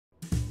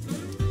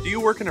you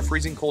work in a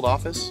freezing cold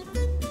office?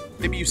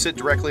 Maybe you sit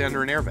directly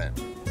under an air vent.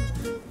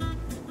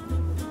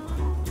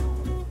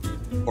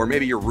 Or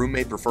maybe your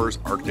roommate prefers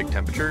Arctic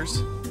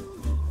temperatures?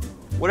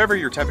 Whatever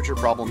your temperature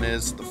problem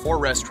is, the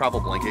 4Rest travel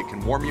blanket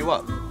can warm you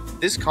up.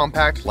 This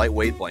compact,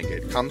 lightweight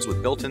blanket comes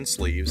with built-in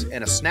sleeves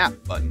and a snap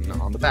button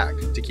on the back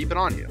to keep it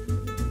on you,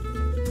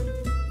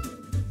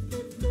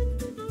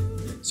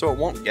 so it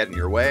won't get in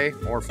your way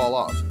or fall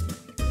off.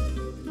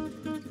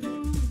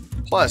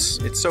 Plus,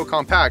 it's so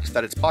compact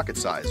that it's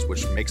pocket-sized,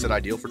 which makes it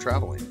ideal for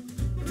traveling.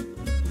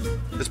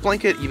 This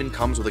blanket even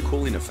comes with a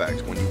cooling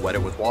effect when you wet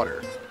it with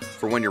water,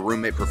 for when your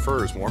roommate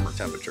prefers warmer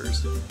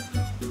temperatures.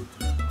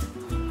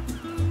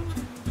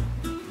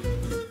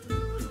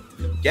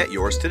 Get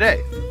yours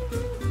today!